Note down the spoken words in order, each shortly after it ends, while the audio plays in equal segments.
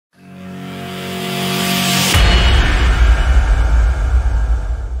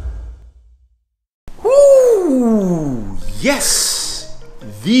Yes,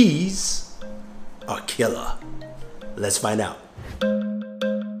 these are killer. Let's find out.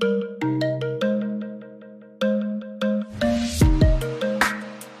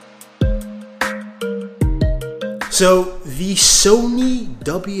 So the Sony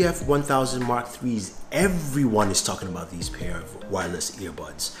WF-1000X3s, everyone is talking about these pair of wireless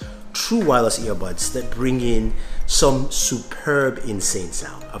earbuds. True wireless earbuds that bring in some superb, insane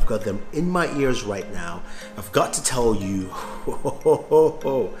sound. I've got them in my ears right now. I've got to tell you,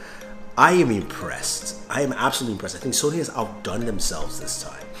 I am impressed. I am absolutely impressed. I think Sony has outdone themselves this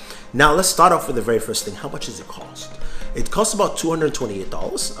time. Now let's start off with the very first thing. How much does it cost? It costs about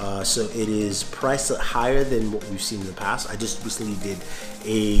 $228, so it is priced higher than what we've seen in the past. I just recently did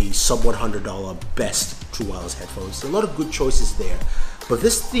a sub $100 best true wireless headphones. There are a lot of good choices there, but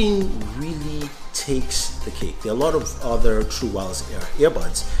this thing really takes the cake. There are a lot of other true wireless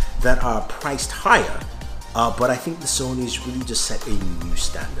earbuds that are priced higher, but I think the Sony's really just set a new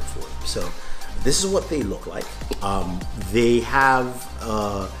standard for them. So this is what they look like. They have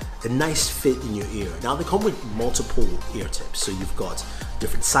a nice fit in your ear. Now they come with multiple ear tips, so you've got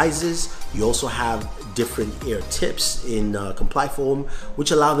different sizes. You also have different ear tips in comply foam,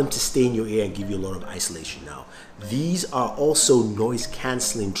 which allow them to stay in your ear and give you a lot of isolation. Now these are also noise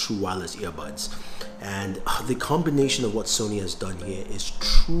cancelling true wireless earbuds, and the combination of what Sony has done here is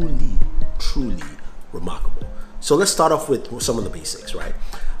truly remarkable. So let's start off with some of the basics, right?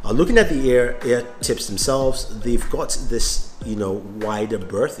 Looking at the ear tips themselves, they've got this, wider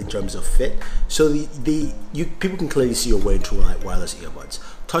berth in terms of fit. So people can clearly see you're wearing true wireless earbuds.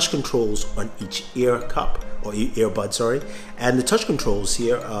 Touch controls on each ear cup or earbud, sorry. And the touch controls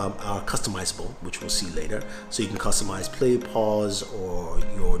here are customizable, which we'll see later. So you can customize play, pause, or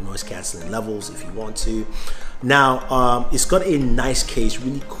your noise canceling levels if you want to. Now, it's got a nice case,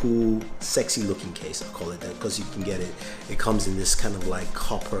 really cool, sexy looking case, I'll call it that, because you can get it. It comes in this kind of like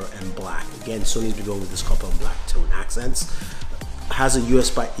copper and black. Again, Sony's been going with this copper and black tone accents. Has a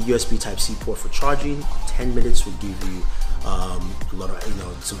USB Type-C port for charging. 10 minutes will give you a lot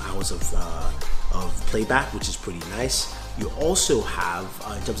of, some hours of playback, which is pretty nice. You also have,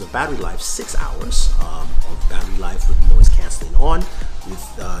 in terms of battery life, 6 hours of battery life with noise cancelling on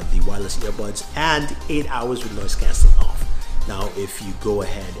with the wireless earbuds, and 8 hours with noise cancelling off. Now, if you go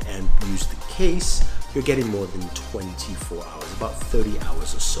ahead and use the case, you're getting more than 24 hours, about 30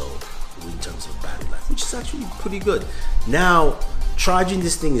 hours or so in terms of battery life, which is actually pretty good. Now, charging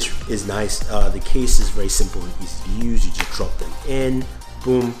this thing is nice. The case is very simple and easy to use. You just drop them in,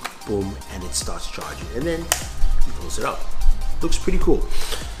 boom, boom, and it starts charging. And then you close it up. Looks pretty cool.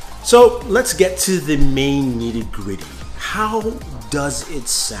 So let's get to the main nitty-gritty. How does it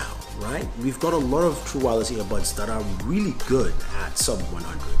sound, right? We've got a lot of true wireless earbuds that are really good at sub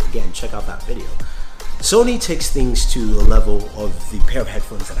 100. Again, check out that video. Sony takes things to a level of the pair of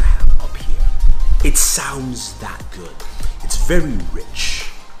headphones that I have up here. It sounds that good. It's very rich.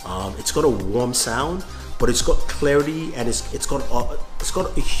 It's got a warm sound, but it's got clarity, and it's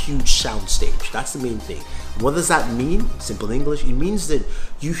got a huge sound stage. That's the main thing. What does that mean? Simple English. It means that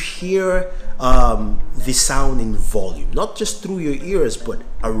you hear the sound in volume, not just through your ears, but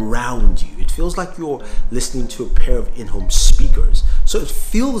around you. It feels like you're listening to a pair of in-home speakers. So it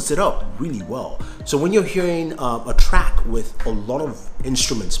fills it up really well. So when you're hearing a track with a lot of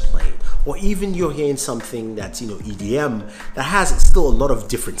instruments playing, or even you're hearing something that's EDM that has still a lot of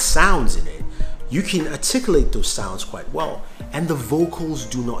different sounds in it, you can articulate those sounds quite well, and the vocals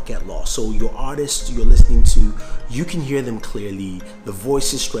do not get lost. So your artists you're listening to, you can hear them clearly, the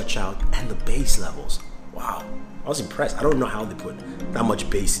voices stretch out, and the bass levels. Wow, I was impressed. I don't know how they put that much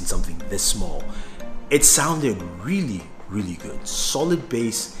bass in something this small. It sounded really good. Solid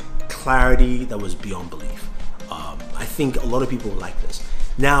bass, clarity that was beyond belief. I think a lot of people like this.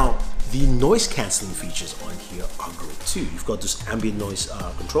 Now, the noise cancelling features on here are great too. You've got those ambient noise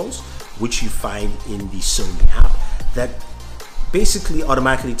controls, which you find in the Sony app, that basically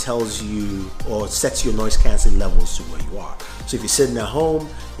automatically tells you or sets your noise cancelling levels to where you are. So if you're sitting at home,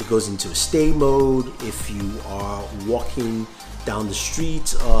 it goes into a stay mode. If you are walking down the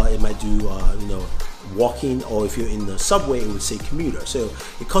street, it might do walking, or if you're in the subway, it would say commuter. So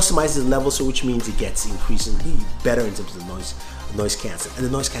it customizes the level, so which means it gets increasingly better in terms of the noise cancelling, and the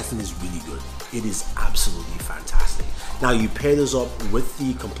noise cancelling is really good. It is absolutely fantastic. Now you pair those up with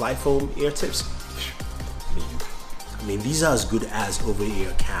the comply foam ear tips. I mean, these are as good as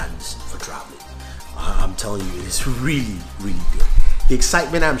over-ear cans for traveling. I'm telling you, it is really good. The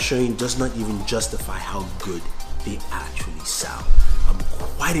excitement I'm showing does not even justify how good they actually sound. I'm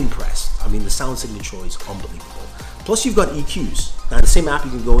quite impressed. I mean, the sound signature is unbelievable. Plus, you've got EQs. Now, in the same app,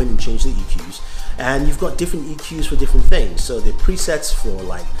 you can go in and change the EQs. and you've got different EQs for different things. So the presets for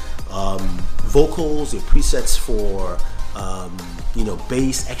like vocals, the presets for you know,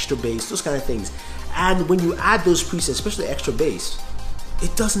 bass, extra bass, those kind of things. And when you add those presets, especially extra bass,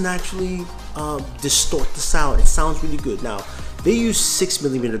 it doesn't actually distort the sound. It sounds really good. Now, they use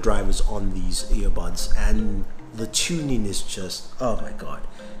 6mm drivers on these earbuds, and the tuning is just, oh my God.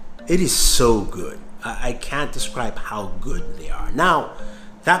 It is so good. I can't describe how good they are. Now,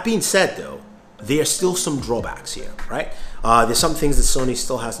 that being said though, there are still some drawbacks here, right? There's some things that Sony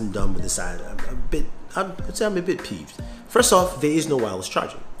still hasn't done with this. I'd say I'm a bit peeved. First off, there is no wireless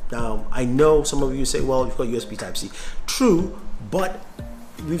charging. Now, I know some of you say, well, you've got USB Type-C. True, but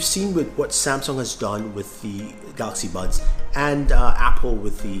we've seen with what Samsung has done with the Galaxy Buds and Apple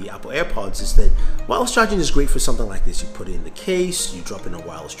with the Apple AirPods is that wireless charging is great for something like this. You put it in the case, you drop in a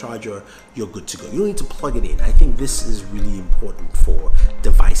wireless charger, you're good to go. You don't need to plug it in. I think this is really important for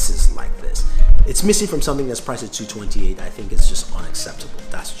devices like this. It's missing from something that's priced at $228. I think it's just unacceptable.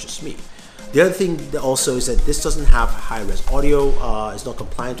 That's just me. The other thing that also is that this doesn't have high-res audio. It's not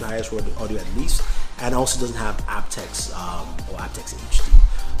compliant to high-res audio at least, and also doesn't have aptX or aptX HD.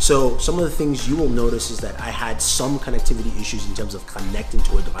 So some of the things you will notice is that I had some connectivity issues in terms of connecting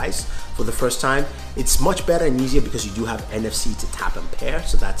to a device for the first time. It's much better and easier because you do have NFC to tap and pair,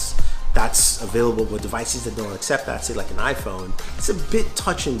 so that's available with devices that don't accept that, say like an iPhone. It's a bit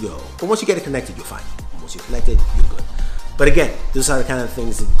touch and go, but once you get it connected, you're fine. Once you're connected, you're good. But again, those are the kind of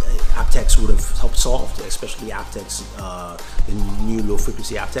things that aptX would have helped solve, especially aptX, the new low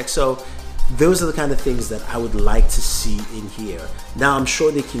frequency aptX. So those are the kind of things that I would like to see in here. Now, I'm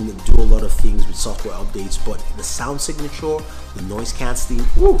sure they can do a lot of things with software updates, but the sound signature, the noise cancelling,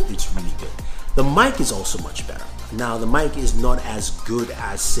 it's really good. The mic is also much better. Now, the mic is not as good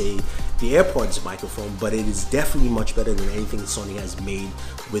as, say, the AirPods microphone, but it is definitely much better than anything that Sony has made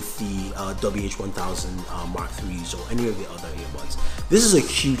with the WH-1000 or any of the other earbuds. This is a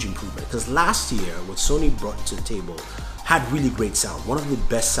huge improvement because last year, what Sony brought to the table had really great sound. One of the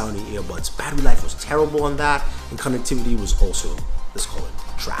best sounding earbuds. Battery life was terrible on that, and connectivity was also, let's call it,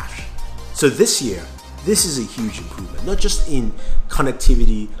 trash. So this year, this is a huge improvement, not just in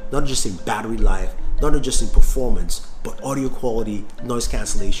connectivity, not just in battery life, not just in performance, but audio quality, noise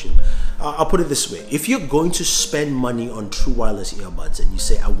cancellation. I'll put it this way. If you're going to spend money on true wireless earbuds and you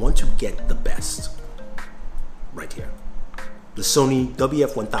say, I want to get the best, right here. The Sony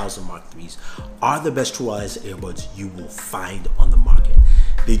WF-1000X3s are the best true wireless earbuds you will find on the market.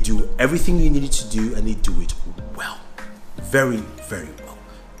 They do everything you need it to do, and they do it well. Very, very well.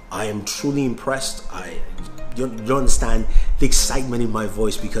 I am truly impressed. You don't understand the excitement in my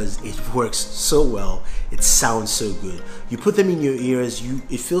voice because it works so well. It sounds so good. You put them in your ears,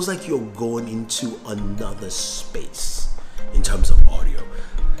 it feels like you're going into another space in terms of audio.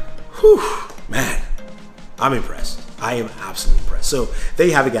 Whew, man, I'm impressed. I am absolutely impressed. So there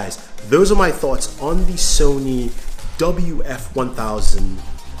you have it, guys. Those are my thoughts on the Sony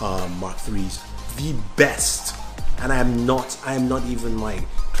WF-1000X3s, the best. And I am not even like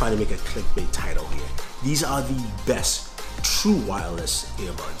trying to make a clickbait title here. These are the best true wireless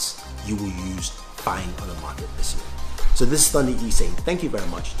earbuds you will find on the market this year. So this is Thunder E saying thank you very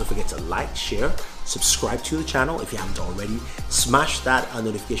much. Don't forget to like, share, subscribe to the channel if you haven't already. Smash that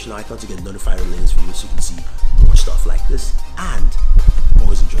notification icon to get notified of the latest videos so you can see more stuff like this. And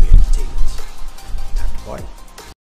always enjoy your entertainment. Time to party.